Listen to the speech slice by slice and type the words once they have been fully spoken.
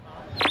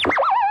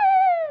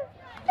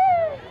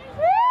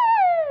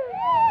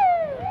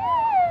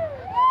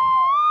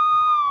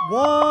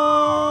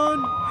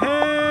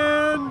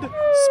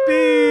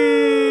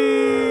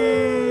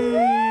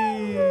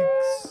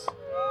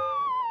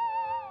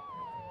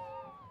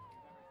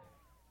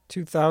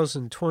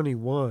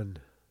2021.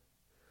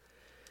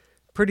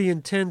 Pretty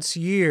intense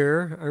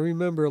year. I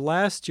remember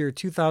last year,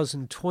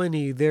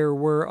 2020, there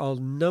were a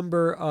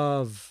number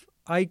of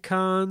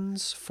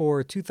icons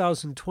for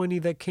 2020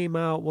 that came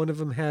out. One of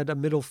them had a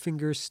middle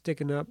finger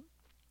sticking up.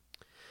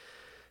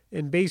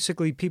 And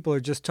basically, people are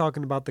just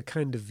talking about the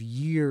kind of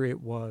year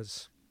it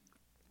was.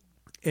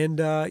 And,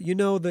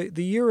 the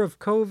year of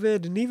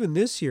COVID, and even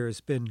this year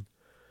has been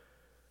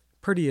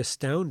pretty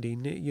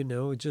astounding.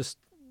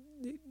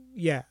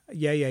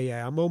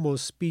 I'm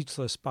almost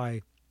speechless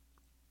by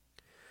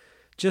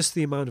just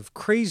the amount of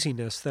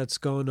craziness that's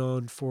gone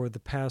on for the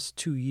past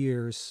 2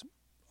 years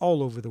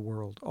all over the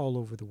world.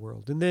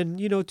 And then,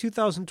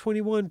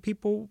 2021,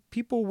 people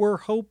were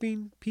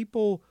hoping,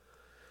 people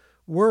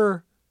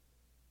was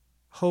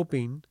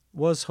hoping.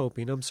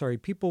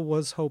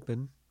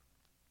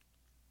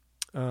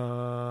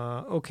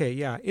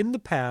 In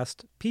the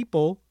past,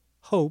 people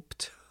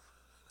hoped.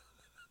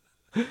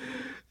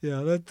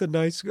 Yeah, that's a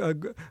nice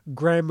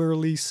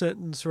grammarly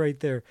sentence right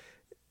there.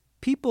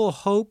 People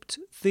hoped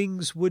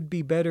things would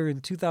be better in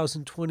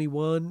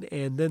 2021,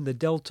 and then the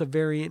Delta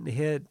variant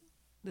hit.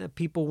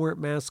 People weren't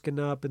masking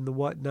up and the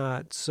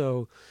whatnot.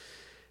 So,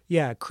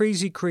 yeah,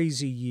 crazy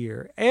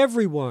year.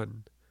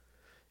 Everyone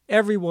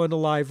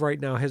alive right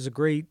now has a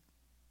great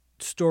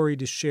story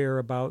to share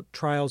about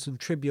trials and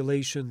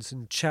tribulations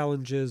and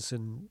challenges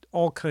and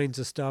all kinds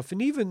of stuff.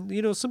 And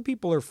even, some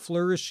people are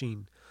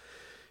flourishing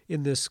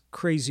in this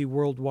crazy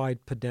worldwide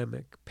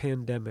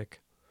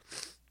pandemic.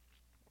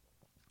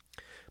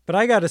 But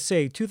I got to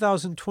say,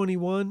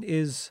 2021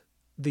 is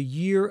the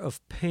year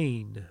of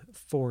pain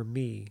for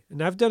me.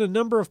 And I've done a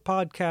number of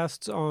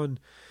podcasts on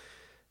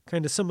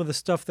kind of some of the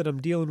stuff that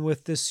I'm dealing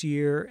with this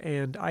year.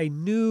 And I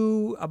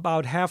knew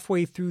about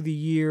halfway through the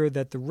year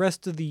that the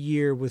rest of the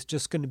year was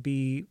just going to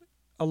be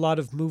a lot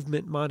of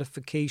movement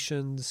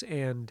modifications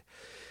and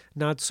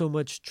not so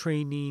much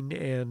training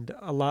and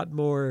a lot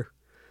more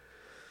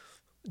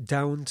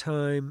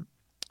downtime.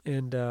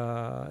 And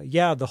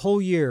the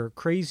whole year,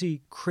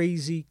 crazy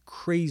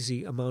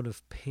amount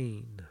of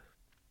pain.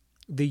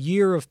 The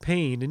year of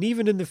pain. And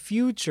even in the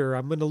future,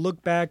 I'm going to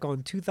look back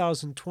on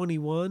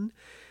 2021.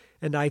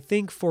 And I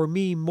think for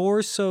me,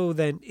 more so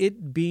than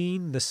it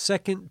being the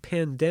second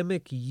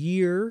pandemic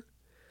year,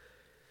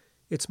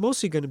 it's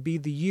mostly going to be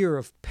the year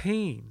of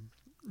pain.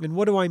 And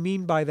what do I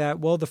mean by that?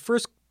 Well, the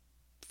first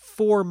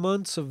 4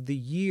 months of the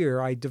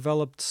year, I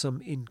developed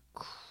some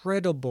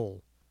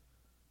incredible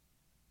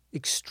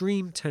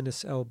extreme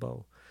tennis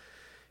elbow.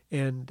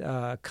 And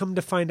come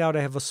to find out,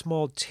 I have a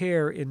small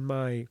tear in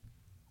my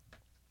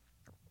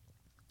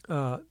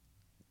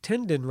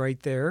tendon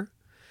right there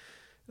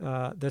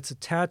that's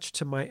attached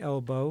to my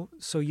elbow.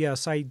 So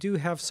yes, I do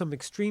have some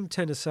extreme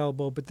tennis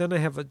elbow, but then I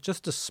have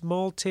just a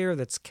small tear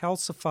that's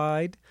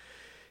calcified,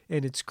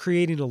 and it's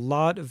creating a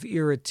lot of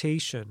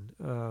irritation.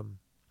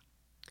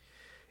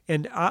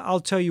 And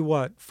I'll tell you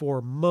what,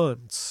 for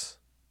months,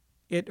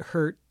 it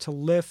hurt to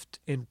lift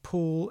and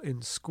pull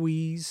and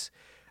squeeze.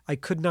 I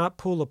could not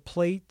pull a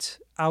plate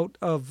out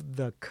of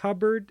the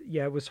cupboard.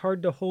 Yeah, it was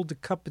hard to hold a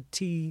cup of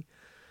tea.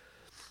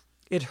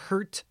 It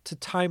hurt to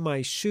tie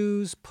my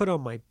shoes, put on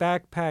my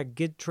backpack,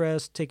 get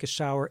dressed, take a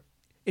shower.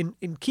 And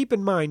keep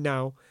in mind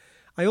now,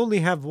 I only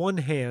have one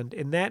hand,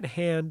 and that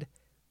hand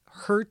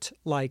hurt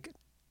like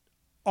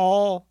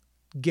all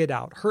get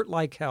out, hurt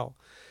like hell.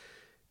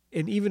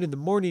 And even in the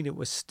morning, it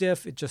was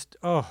stiff. It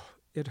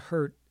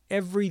hurt.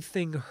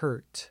 Everything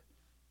hurt.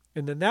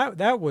 And then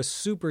that was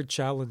super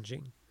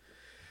challenging,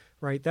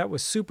 right? That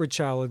was super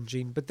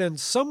challenging. But then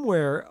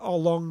somewhere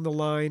along the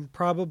line,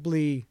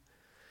 probably,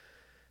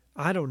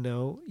 I don't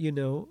know,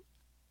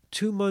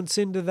 2 months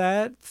into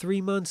that, 3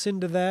 months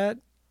into that,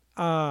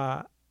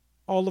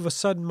 all of a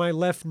sudden my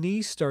left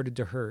knee started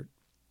to hurt.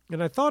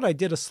 And I thought I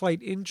did a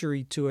slight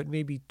injury to it,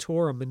 maybe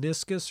tore a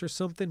meniscus or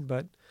something,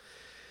 but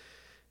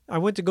I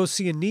went to go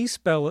see a knee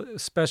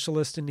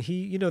specialist, and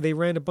he, they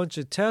ran a bunch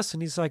of tests,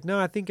 and he's like, no,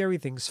 I think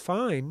everything's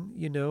fine.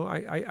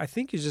 I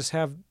think you just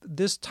have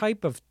this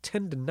type of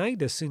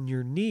tendonitis in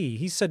your knee.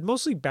 He said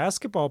mostly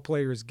basketball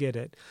players get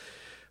it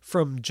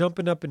from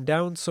jumping up and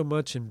down so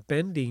much and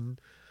bending.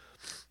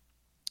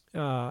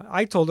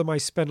 I told him I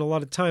spend a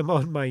lot of time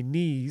on my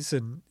knees,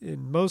 and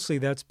mostly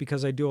that's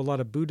because I do a lot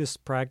of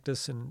Buddhist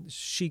practice and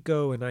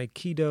Shiko and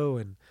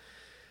Aikido, and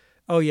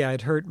oh yeah,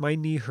 it hurt. My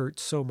knee hurt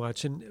so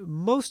much. And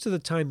most of the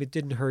time it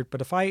didn't hurt.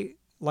 But if I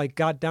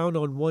got down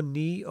on one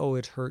knee,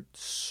 it hurt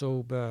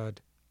so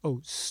bad.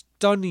 Oh,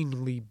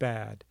 stunningly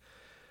bad.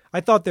 I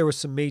thought there was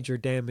some major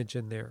damage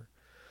in there.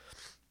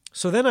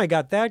 So then I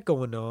got that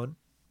going on,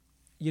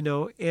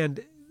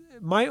 and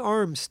my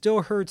arm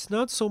still hurts,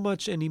 not so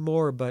much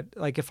anymore, but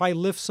if I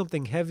lift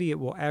something heavy,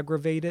 it will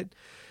aggravate it.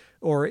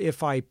 Or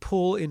if I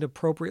pull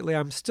inappropriately,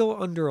 I'm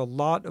still under a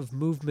lot of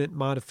movement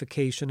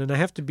modification, and I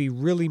have to be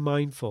really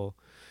mindful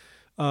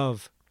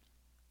of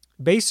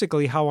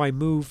basically how I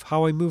move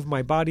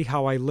my body,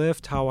 how I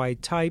lift, how I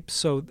type.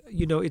 So,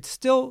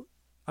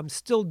 I'm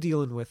still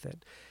dealing with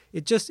it.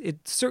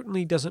 It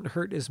certainly doesn't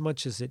hurt as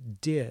much as it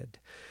did.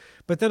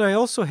 But then I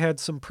also had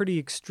some pretty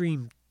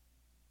extreme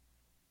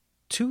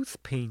tooth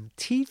pain,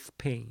 teeth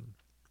pain.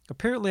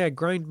 Apparently I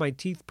grind my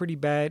teeth pretty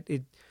bad.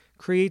 It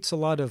creates a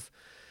lot of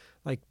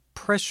like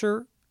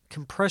pressure,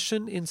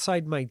 compression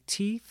inside my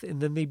teeth,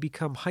 and then they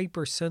become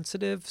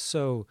hypersensitive.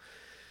 So,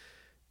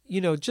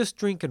 just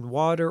drinking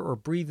water or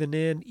breathing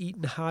in,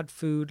 eating hot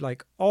food,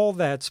 like all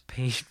that's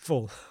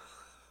painful.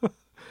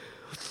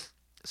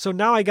 So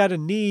now I got a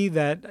knee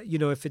that,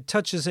 if it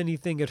touches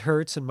anything, it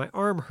hurts, and my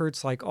arm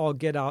hurts like all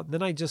get out. And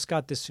then I just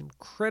got this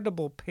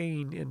incredible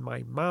pain in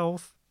my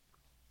mouth.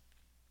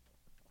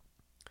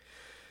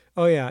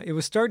 Oh, yeah, it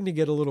was starting to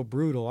get a little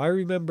brutal. I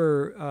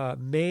remember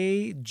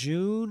May,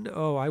 June,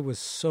 I was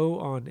so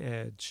on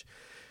edge.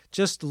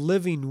 Just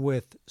living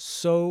with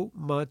so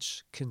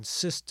much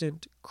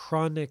consistent,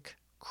 chronic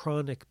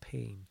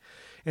pain.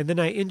 And then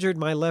I injured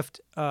my left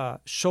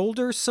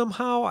shoulder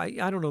somehow. I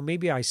don't know,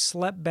 maybe I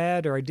slept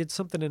bad or I did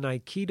something in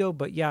Aikido.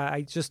 But yeah,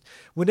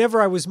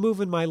 whenever I was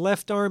moving my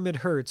left arm, it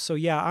hurts. So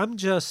yeah, I'm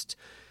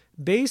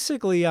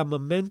a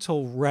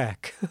mental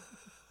wreck.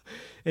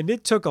 And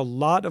it took a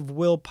lot of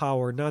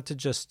willpower not to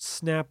just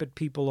snap at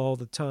people all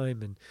the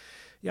time. And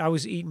yeah, I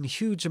was eating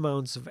huge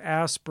amounts of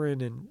aspirin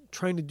and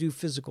trying to do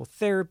physical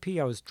therapy.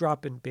 I was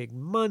dropping big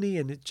money,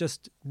 and it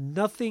just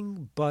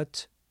nothing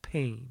but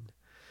pain.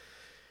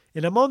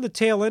 And I'm on the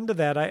tail end of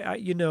that. I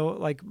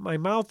like my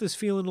mouth is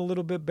feeling a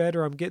little bit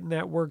better. I'm getting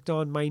that worked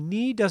on. My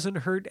knee doesn't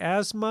hurt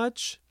as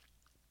much,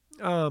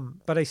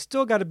 but I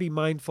still got to be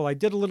mindful. I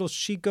did a little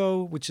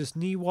Shiko, which is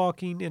knee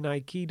walking in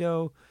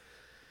Aikido,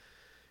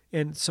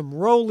 and some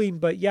rolling.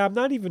 But yeah, I'm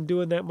not even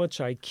doing that much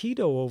Aikido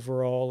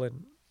overall.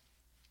 And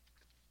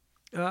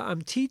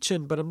I'm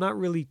teaching, but I'm not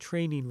really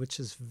training, which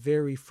is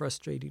very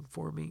frustrating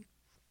for me.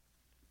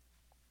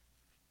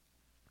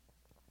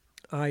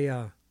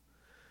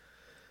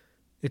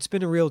 It's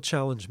been a real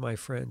challenge, my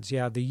friends.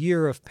 Yeah, the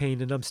year of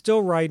pain, and I'm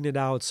still riding it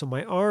out. So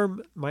my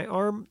arm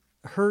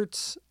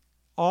hurts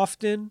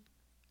often,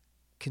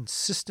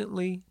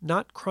 consistently,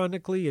 not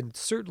chronically, and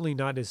certainly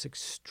not as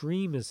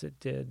extreme as it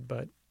did.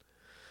 But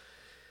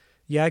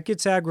yeah, it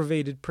gets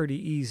aggravated pretty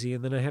easy,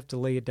 and then I have to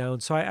lay it down.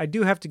 So I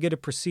do have to get a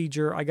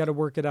procedure. I got to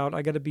work it out.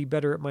 I got to be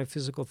better at my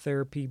physical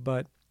therapy.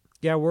 But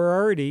yeah, we're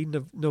already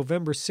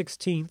November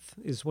 16th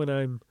is when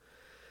I'm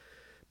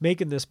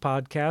making this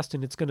podcast,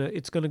 and it's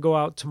gonna go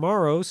out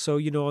tomorrow. So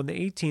on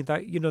the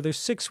 18th, there's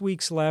 6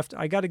 weeks left.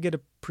 I got to get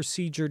a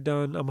procedure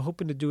done. I'm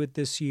hoping to do it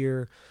this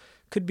year.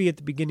 Could be at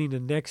the beginning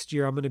of next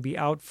year. I'm going to be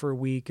out for a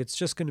week. It's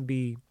just going to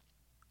be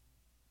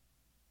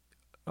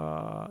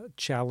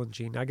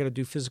challenging. I got to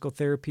do physical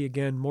therapy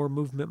again, more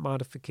movement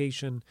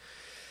modification.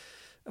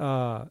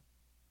 Not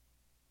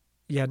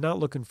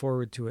looking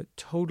forward to it.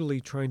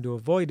 Totally trying to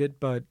avoid it,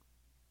 but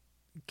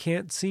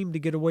can't seem to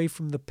get away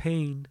from the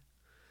pain.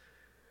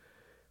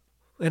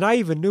 And I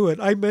even knew it.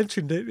 I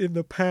mentioned it in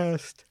the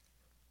past.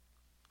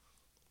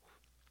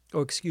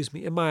 Oh, excuse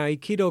me. In my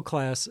Aikido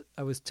class,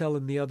 I was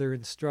telling the other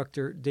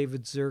instructor,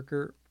 David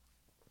Zerker,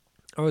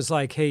 I was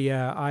like, hey,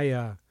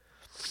 yeah,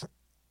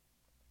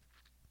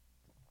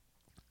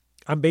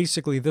 I'm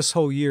basically, this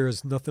whole year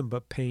is nothing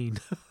but pain.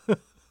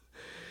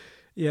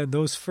 Yeah, and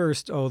those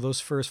first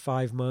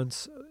 5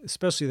 months,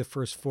 especially the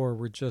first 4,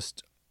 were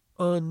just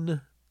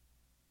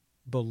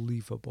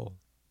unbelievable.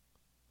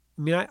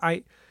 I mean,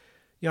 I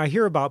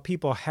hear about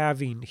people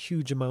having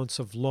huge amounts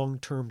of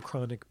long-term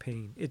chronic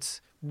pain.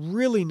 It's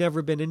really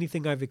never been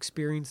anything I've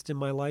experienced in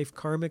my life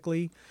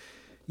karmically.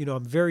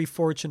 I'm very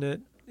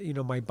fortunate.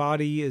 My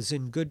body is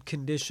in good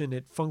condition.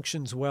 It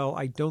functions well.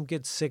 I don't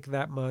get sick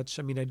that much.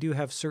 I mean, I do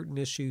have certain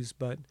issues,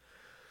 but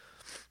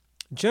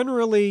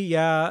generally,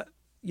 yeah,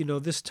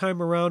 this time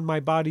around,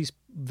 my body's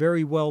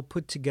very well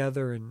put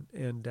together,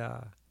 and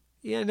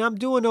I'm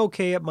doing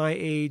okay at my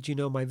age.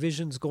 My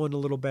vision's going a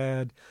little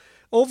bad.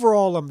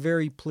 Overall, I'm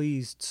very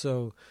pleased.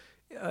 So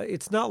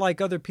it's not like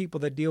other people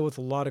that deal with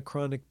a lot of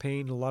chronic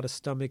pain, a lot of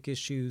stomach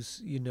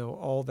issues,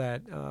 all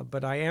that.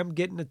 But I am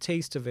getting a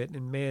taste of it.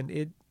 And man,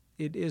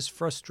 it is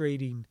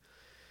frustrating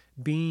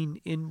being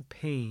in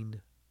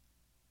pain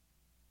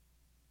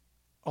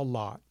a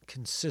lot,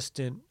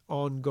 consistent,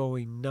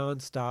 ongoing,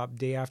 nonstop,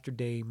 day after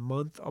day,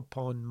 month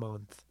upon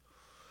month.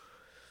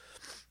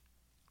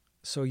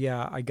 So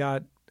yeah, I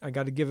got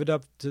to give it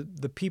up to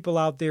the people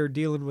out there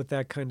dealing with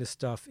that kind of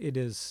stuff.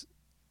 It's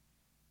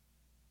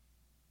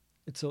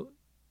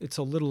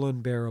a little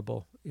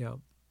unbearable. Yeah.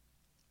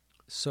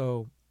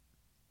 So,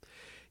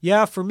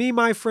 yeah, for me,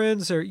 my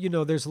friends,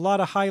 there's a lot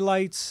of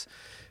highlights.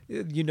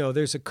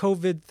 There's a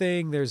COVID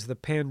thing. There's the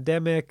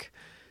pandemic.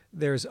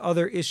 There's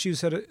other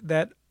issues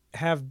that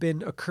have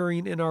been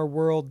occurring in our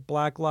world.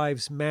 Black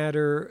Lives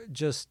Matter,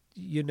 just,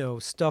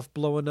 stuff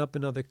blowing up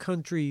in other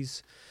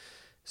countries.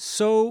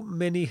 So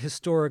many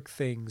historic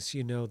things,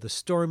 the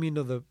storming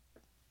of the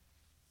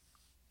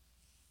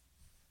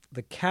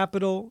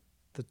Capitol,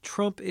 the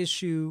Trump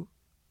issue,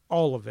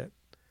 all of it.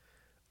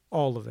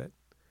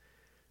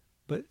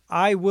 But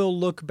I will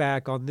look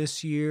back on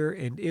this year,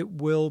 and it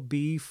will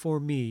be, for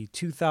me,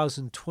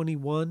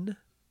 2021,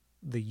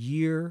 the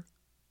year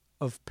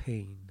of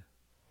pain.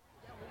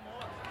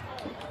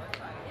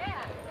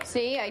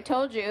 See, I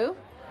told you.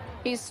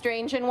 He's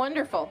strange and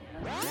wonderful.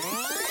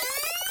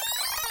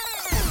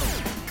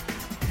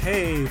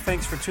 Hey,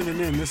 thanks for tuning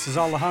in. This is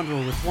Alejandro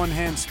with One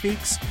Hand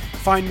Speaks.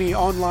 Find me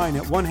online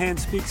at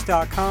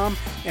onehandspeaks.com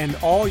and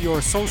all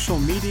your social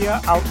media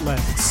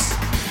outlets.